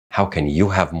How can you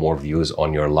have more views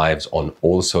on your lives on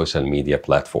all social media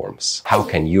platforms? How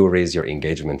can you raise your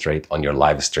engagement rate on your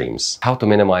live streams? How to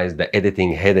minimize the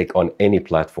editing headache on any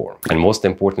platform? And most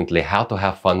importantly, how to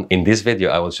have fun. In this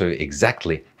video, I will show you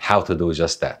exactly how to do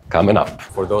just that. Coming up.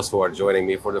 For those who are joining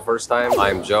me for the first time,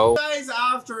 I'm Joe. Guys,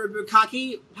 after a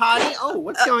bukkake party. Oh,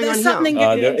 what's going on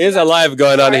here? There is a live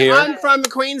going on here. I'm from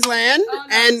Queensland,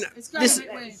 and this.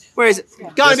 Where is it?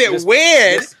 Got a bit Just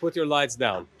weird. put your lights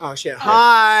down. Oh shit!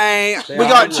 Hi. We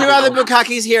got two other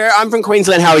bukkakes here. I'm from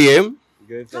Queensland. How are you?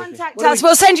 Good. Contact us.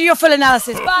 We'll send you your full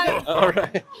analysis. Bye. All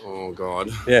right. Oh God.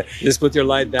 Yeah. Just put your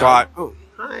light down. God. Oh.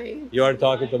 Hi. You are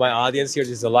talking to my audience here.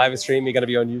 This is a live stream. You're gonna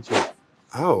be on YouTube.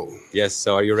 Oh. Yes.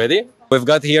 So are you ready? We've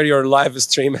got here your live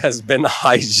stream has been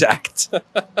hijacked.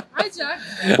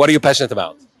 Hijacked. What are you passionate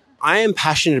about? I am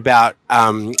passionate about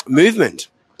movement.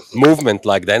 Movement,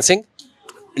 like dancing?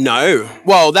 No.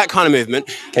 Well, that kind of movement.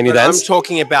 Can you But dance? I'm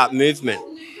talking about movement.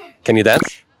 Can you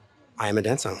dance? I am a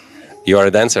dancer. You are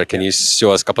a dancer. Can you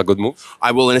show us a couple of good moves?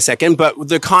 I will in a second. But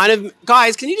the kind of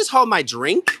guys, can you just hold my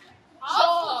drink?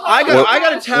 I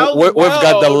got to tell. We've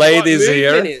got the world ladies what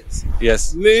here. movement is.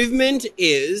 Yes. Movement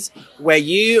is where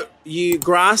you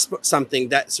grasp something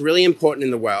that's really important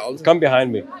in the world. Come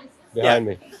behind me. Behind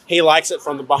me. He likes it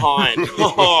from the behind.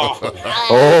 Oh.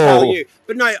 Tell you.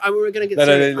 But no, we're going to get No,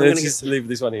 serious. let's just leave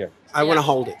this one here. I want to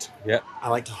hold it. Yeah. I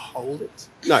like to hold it.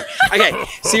 No. Okay.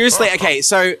 Seriously. Okay.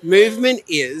 So movement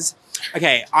is,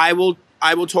 okay, I will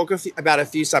talk about a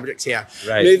few subjects here.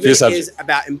 Right. Movement is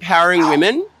about empowering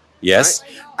women. Yes.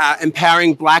 Right?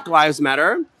 Empowering Black Lives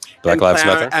Matter. Black Lives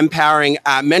Matter. Empowering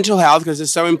mental health, because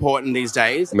it's so important these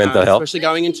days. Mental health. Especially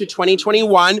going into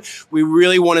 2021. We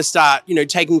really want to start,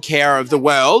 taking care of the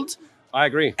world. I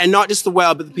agree. And not just the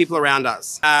world, but the people around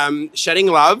us. Shedding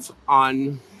love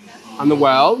on the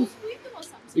world.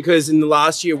 Because in the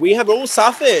last year, we have all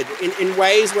suffered in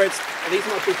ways where it's... Are these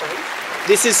my two friends?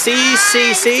 This is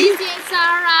CC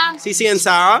and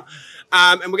Sarah.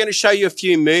 And we're going to show you a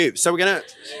few moves. So we're going to...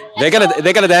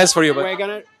 They're gonna dance for you, but We're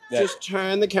going to just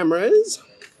turn the cameras.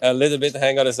 a little bit.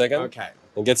 Hang on a second. Okay.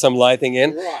 And get some lighting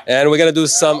in. Right. And we're gonna do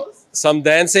some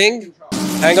dancing.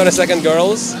 Hang on a second,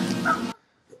 girls.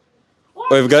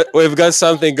 We've got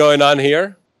something going on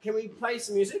here. Can we play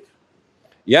some music?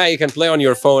 Yeah, you can play on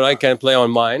your phone. I can play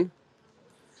on mine.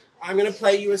 I'm going to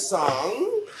play you a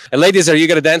song. And ladies, are you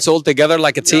gonna dance all together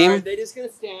like a No, team? they're just going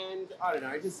to stand, I don't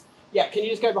know, yeah, can you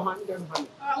just go behind me? Go behind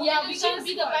me. Yeah, we're going to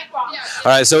be the background.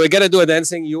 All right, so we're gonna do a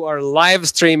dancing. You are live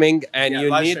streaming, and Yeah,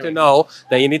 you live need to streaming. know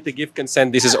that you need to give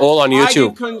consent. This is all on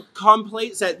YouTube. I give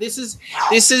complete set. This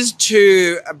is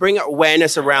to bring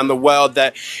awareness around the world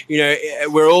that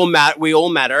we all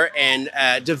matter, and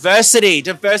diversity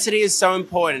is so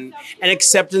important, and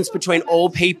acceptance between all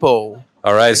people.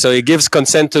 All right, so it gives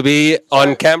consent to be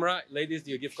on camera. Ladies,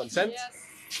 do you give consent?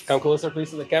 Yes. Come closer, please,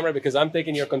 to the camera, because I'm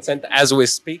taking your consent as we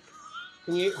speak.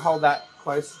 Can you hold that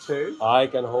close too? I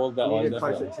can hold that one. You need it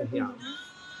closer Definitely. to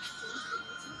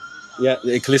here.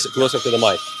 Yeah, closer to the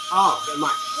mic. Oh, the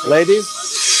mic. Ladies?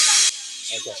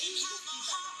 Okay.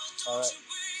 All right.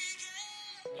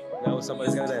 Now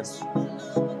somebody's gonna dance.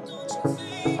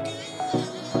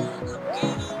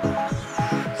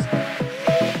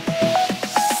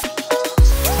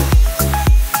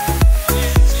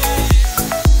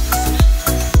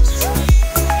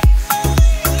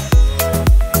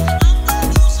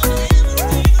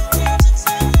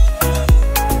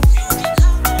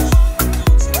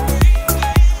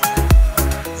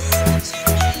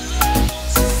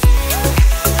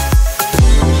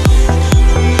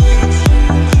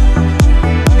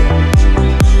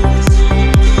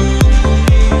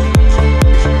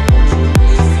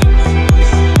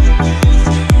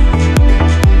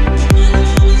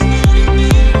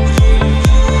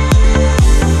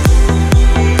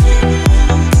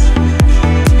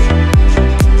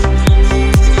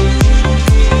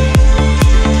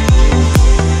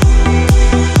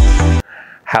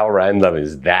 How random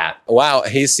is that? Wow,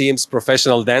 he seems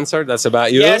professional dancer. That's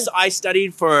about you? Yes, I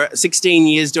studied for 16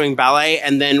 years doing ballet,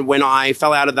 and then when I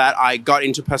fell out of that, I got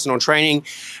into personal training.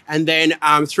 And then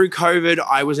through COVID,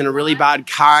 I was in a really bad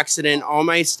car accident,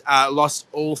 almost lost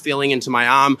all feeling into my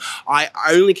arm. I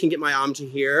only can get my arm to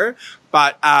here.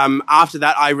 But after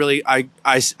that,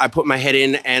 I put my head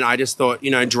in, and I just thought,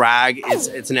 drag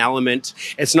it's an element.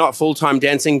 It's not full-time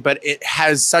dancing, but it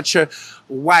has such a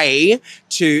way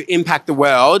to impact the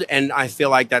world, and I feel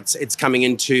like it's coming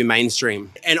into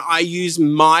mainstream. And I use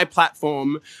my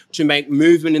platform to make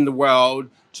movement in the world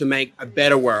to make a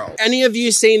better world. Any of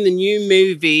you seen the new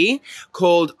movie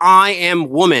called I Am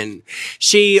Woman?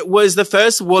 She was the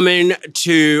first woman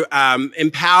to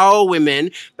empower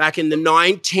women back in the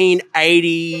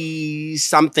 1980s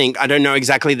something. I don't know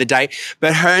exactly the date,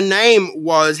 but her name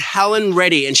was Helen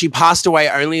Reddy, and she passed away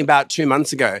only about 2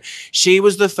 months ago. She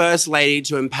was the first lady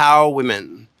to empower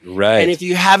women. Right. And if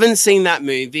you haven't seen that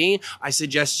movie, I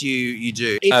suggest you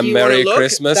do. If A you Merry wanna look,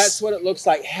 Christmas. that's what it looks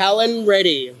like. Helen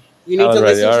Reddy. You need Helen to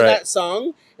listen Reddy, to all right. that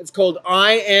song. It's called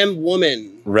I Am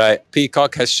Woman. Right.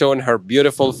 Peacock has shown her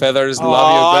beautiful feathers. Oh,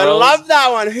 Love you, I girls. love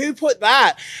that one. Who put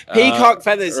that? Peacock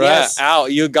feathers, Right. yes. Ow,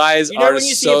 you guys You know are when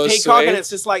you see so a peacock sweet. and it's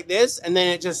just like this, and then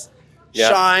it just Yeah.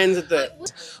 shines at the...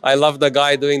 I love the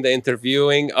guy doing the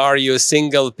interviewing. Are you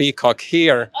single peacock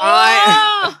here?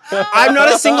 I'm not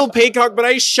a single peacock, but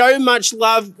I show much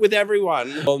love with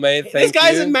everyone. Well, mate, This thank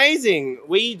guy's you. amazing.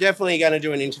 We definitely going to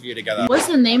do an interview together. What's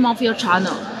the name of your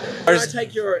channel? Can I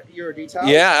take your details?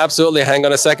 Yeah, absolutely. Hang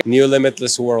on a second.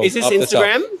 New.Limitless.World. Is this up the top.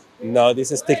 Instagram? No,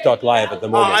 this is TikTok live at the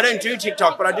Oh, moment. I don't do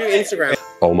TikTok, but I do Instagram.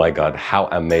 Oh my God, how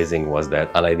amazing was that?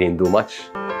 And I didn't do much.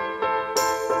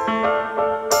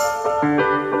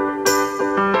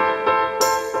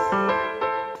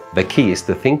 The key is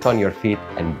to think on your feet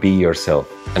and be yourself.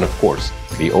 And of course,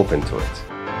 be open to it.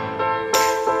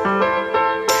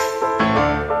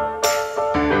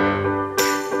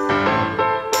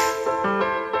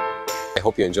 I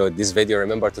hope you enjoyed this video.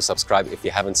 Remember to subscribe if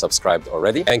you haven't subscribed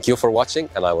already. Thank you for watching,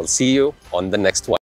 and I will see you on the next one.